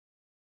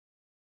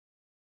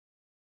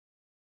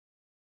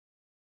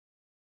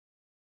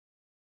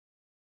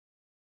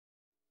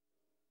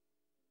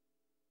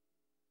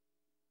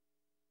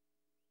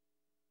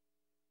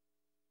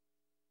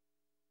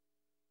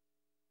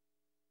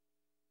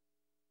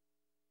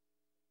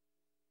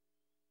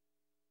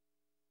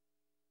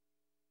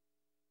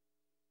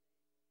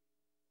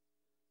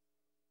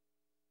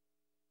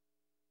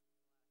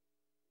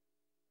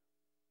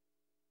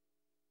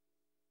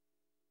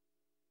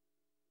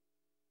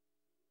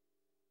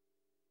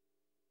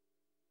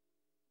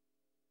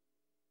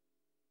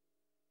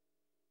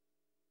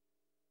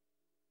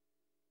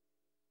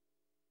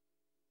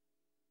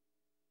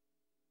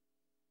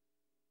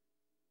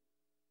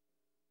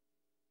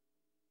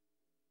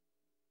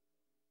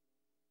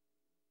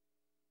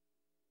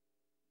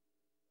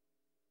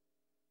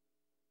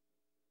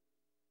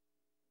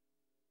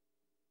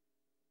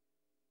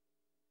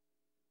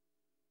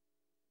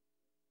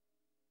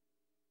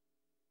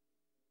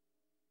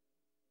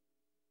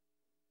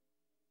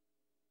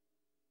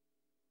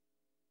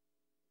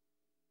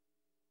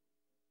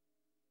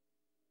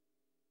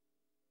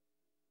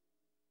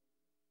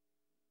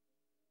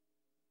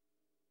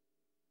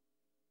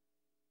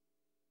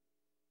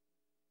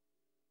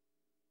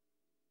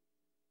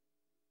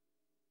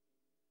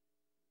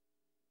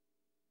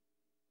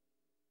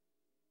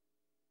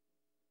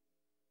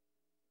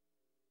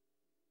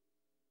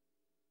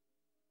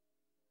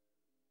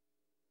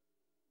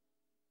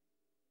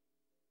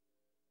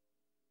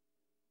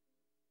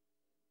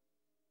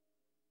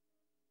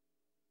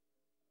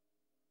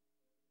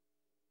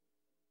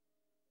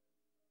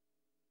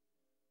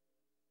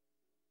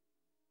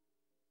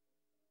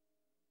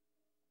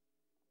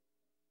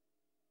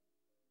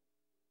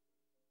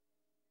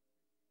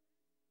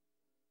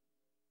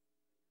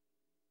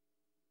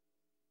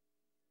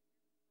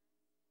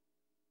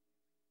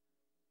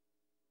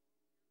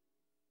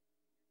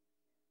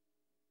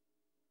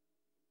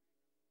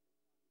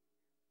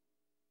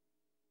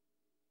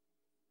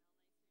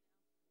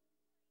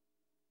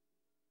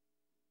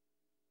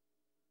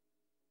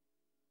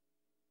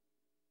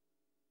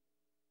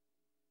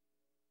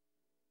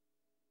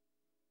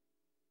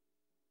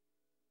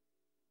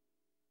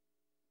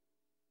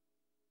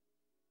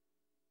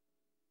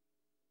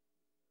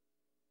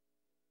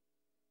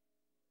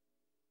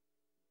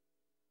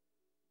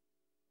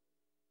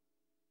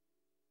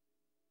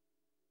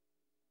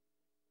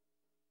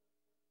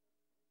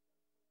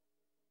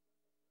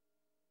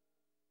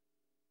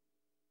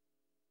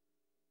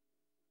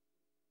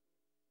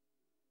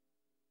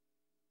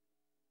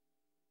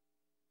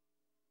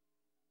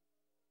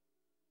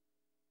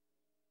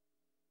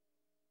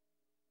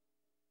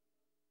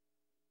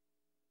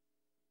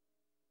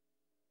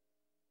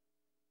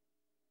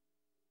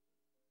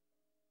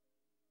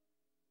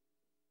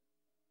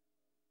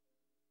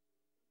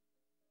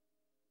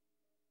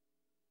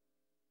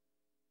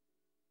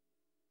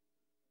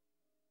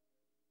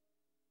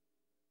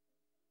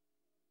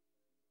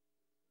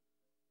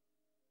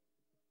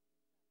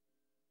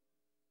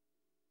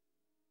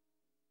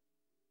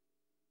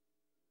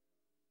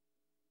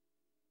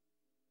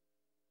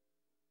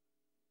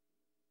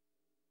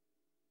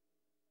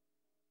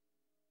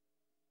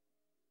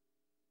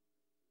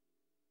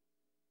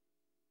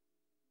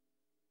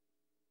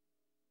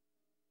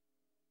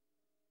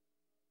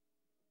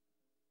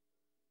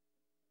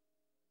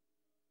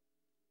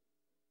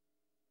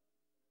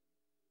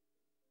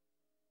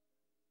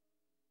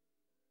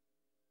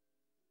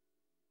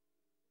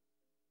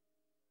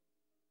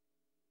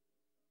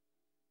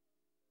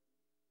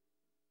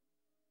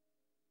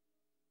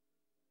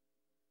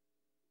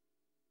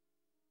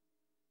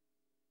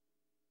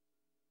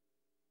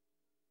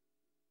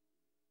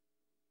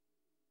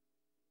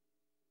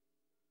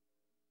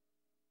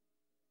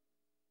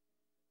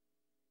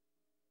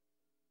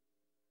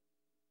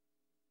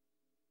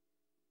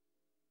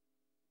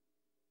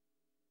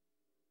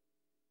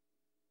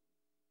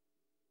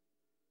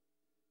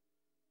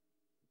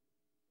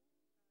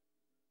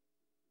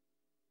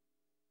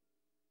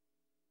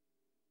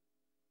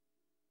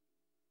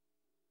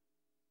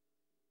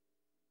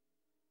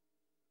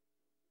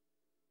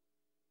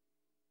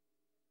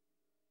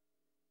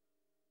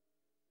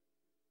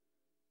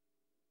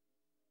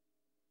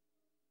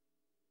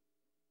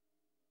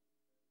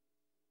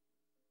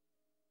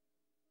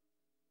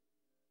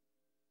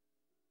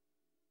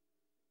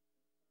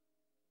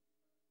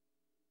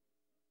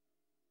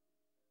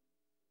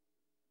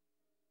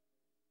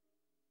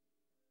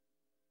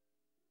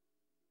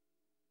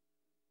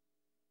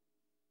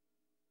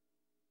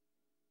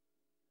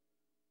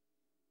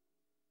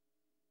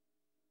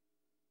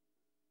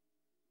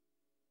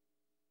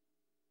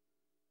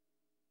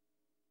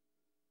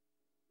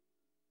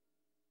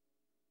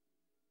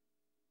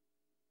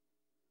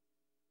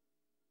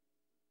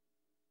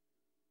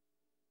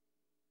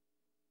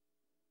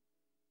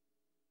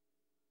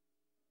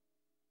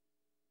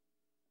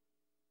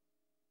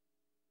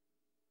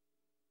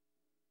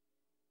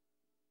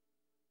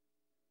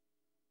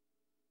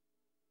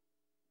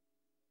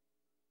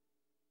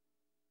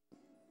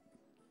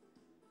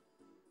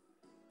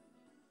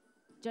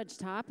Judge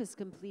Top has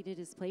completed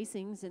his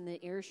placings in the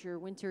Ayrshire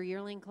Winter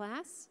Yearling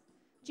class.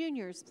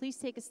 Juniors, please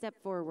take a step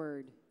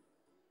forward.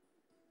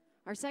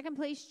 Our second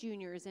place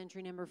junior is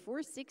entry number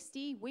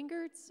 460,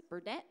 Wingert's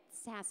Burdette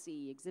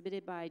Sassy,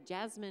 exhibited by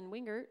Jasmine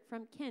Wingert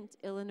from Kent,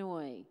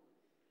 Illinois.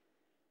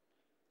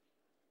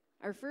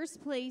 Our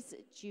first place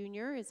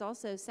junior is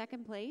also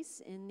second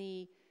place in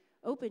the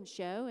open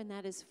show, and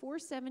that is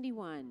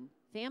 471,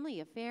 Family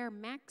Affair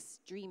Max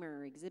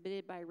Dreamer,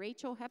 exhibited by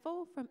Rachel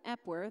Heffel from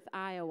Epworth,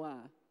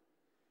 Iowa.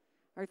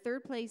 Our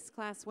third place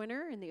class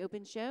winner in the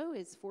open show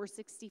is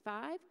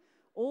 465,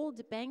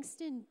 Old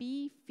Bankston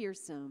B.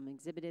 Fearsome,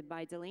 exhibited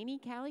by Delaney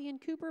Callie and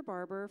Cooper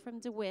Barber from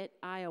DeWitt,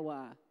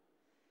 Iowa.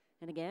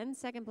 And again,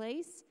 second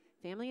place,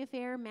 Family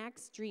Affair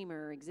Max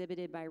Dreamer,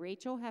 exhibited by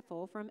Rachel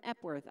Heffel from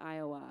Epworth,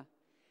 Iowa.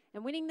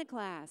 And winning the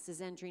class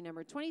is entry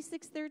number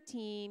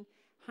 2613,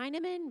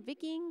 Heinemann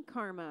Viking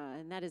Karma,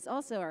 and that is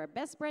also our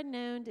best bred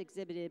known,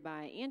 exhibited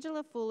by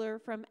Angela Fuller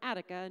from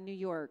Attica, New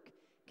York.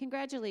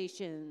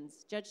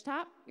 Congratulations. Judge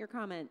Top, your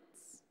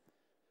comments.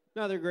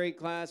 Another great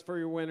class for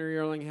your winter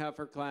yearling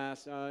heifer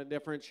class.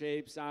 Different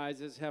shapes,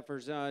 sizes.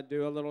 Heifers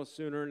do a little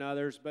sooner than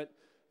others, but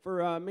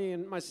for me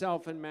and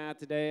myself and Matt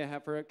today, a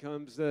heifer that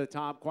comes to the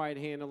top quite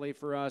handily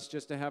for us.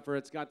 Just a heifer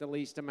that's got the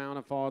least amount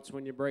of faults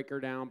when you break her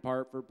down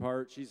part for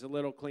part. She's a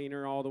little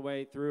cleaner all the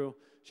way through.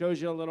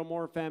 Shows you a little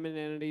more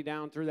femininity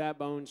down through that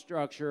bone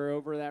structure,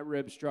 over that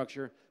rib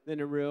structure, than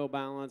a real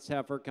balanced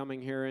heifer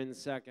coming here in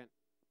second.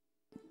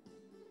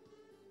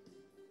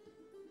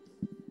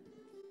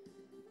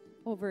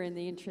 Over in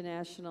the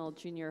International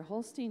Junior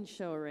Holstein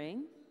show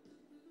ring,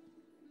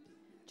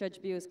 Judge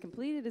Bew has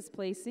completed his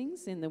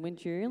placings in the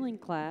Winter Yearling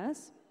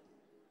class.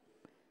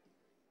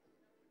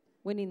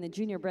 Winning the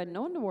Junior Bred and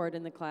Owned Award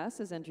in the class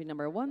is entry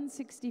number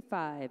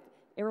 165,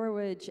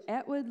 Arrowridge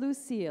Atwood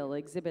Lucille,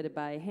 exhibited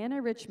by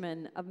Hannah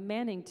Richmond of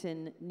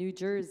Mannington, New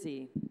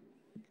Jersey.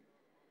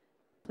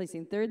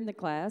 Placing third in the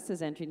class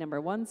is entry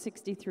number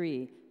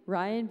 163,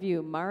 Ryan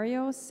View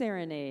Mario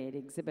Serenade,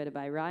 exhibited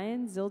by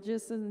Ryan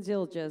Zilgis and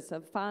Zilgis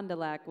of Fond du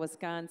Lac,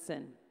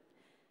 Wisconsin.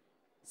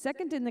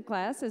 Second in the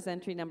class is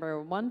entry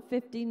number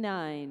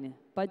 159,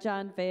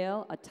 Budjon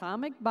Vale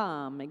Atomic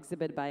Bomb,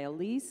 exhibited by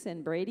Elise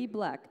and Brady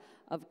Bleck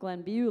of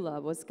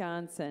Glenbeulah,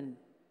 Wisconsin.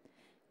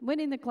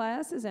 Winning the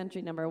class is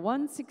entry number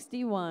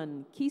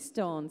 161,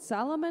 Keystone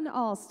Solomon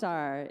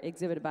All-Star,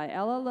 exhibited by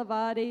Ella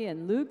Lavati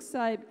and Luke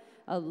Sipe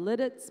of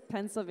Lidditz,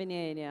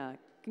 Pennsylvania.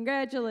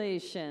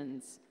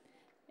 Congratulations.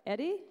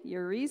 Eddie,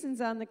 your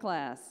reasons on the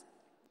class.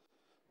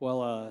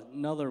 Well,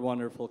 another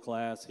wonderful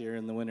class here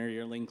in the Winter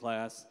Yearling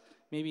class.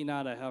 Maybe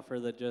not a heifer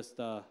that just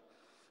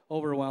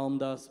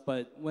overwhelmed us,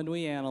 but when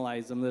we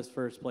analyze them, this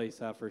first place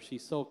heifer,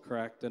 she's so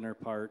correct in her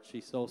parts.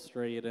 She's so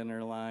straight in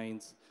her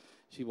lines.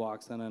 She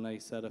walks on a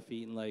nice set of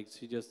feet and legs.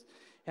 She just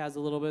has a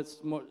little bit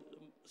more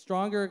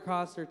stronger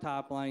across her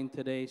top line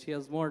today. She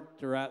has more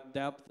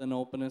depth and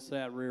openness to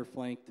that rear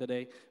flank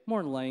today,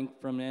 more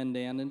length from end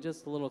to end, and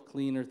just a little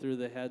cleaner through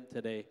the head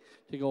today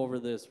to go over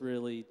this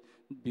really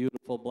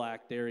beautiful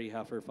black dairy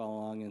heifer fell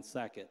along in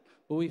second.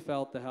 But we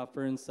felt the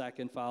heifer in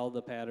second followed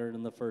the pattern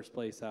in the first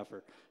place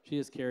heifer. She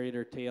just carried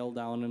her tail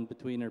down in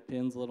between her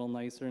pins a little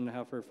nicer, and the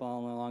heifer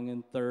following along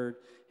in third.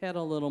 Had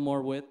a little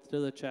more width to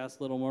the chest,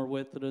 a little more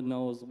width to the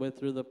nose, width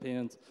through the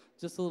pins,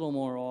 just a little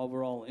more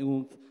overall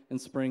oomph and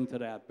spring to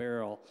that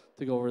barrel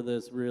to go over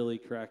this really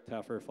correct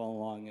heifer fall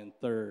along in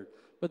third.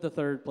 But the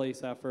third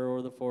place heifer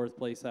or the fourth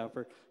place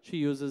heifer, she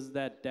uses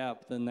that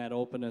depth and that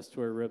openness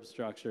to her rib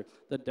structure,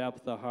 the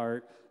depth of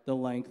heart, the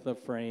length of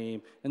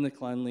frame, and the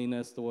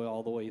cleanliness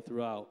all the way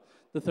throughout.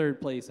 The third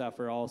place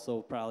heifer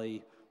also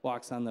probably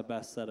walks on the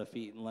best set of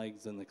feet and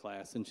legs in the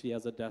class, and she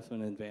has a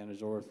definite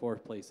advantage over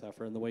fourth place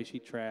heifer in the way she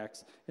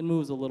tracks and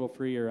moves a little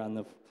freer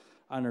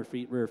on her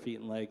feet, rear feet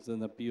and legs,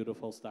 and the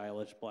beautiful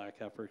stylish black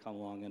heifer come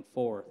along in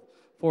fourth.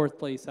 Fourth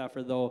place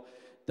heifer, though,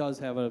 does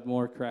have a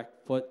more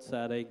correct foot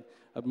setting,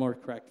 a more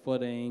correct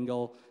foot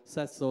angle,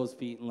 sets those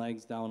feet and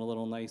legs down a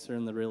little nicer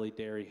in the really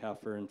dairy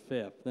heifer in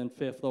fifth. Then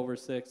fifth over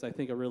sixth, I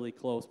think a really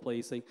close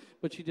placing,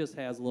 but she just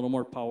has a little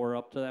more power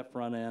up to that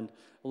front end,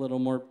 a little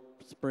more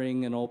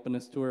spring and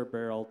openness to her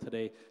barrel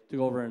today to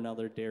go over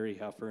another dairy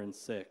heifer in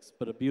sixth.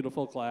 But a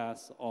beautiful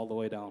class all the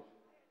way down.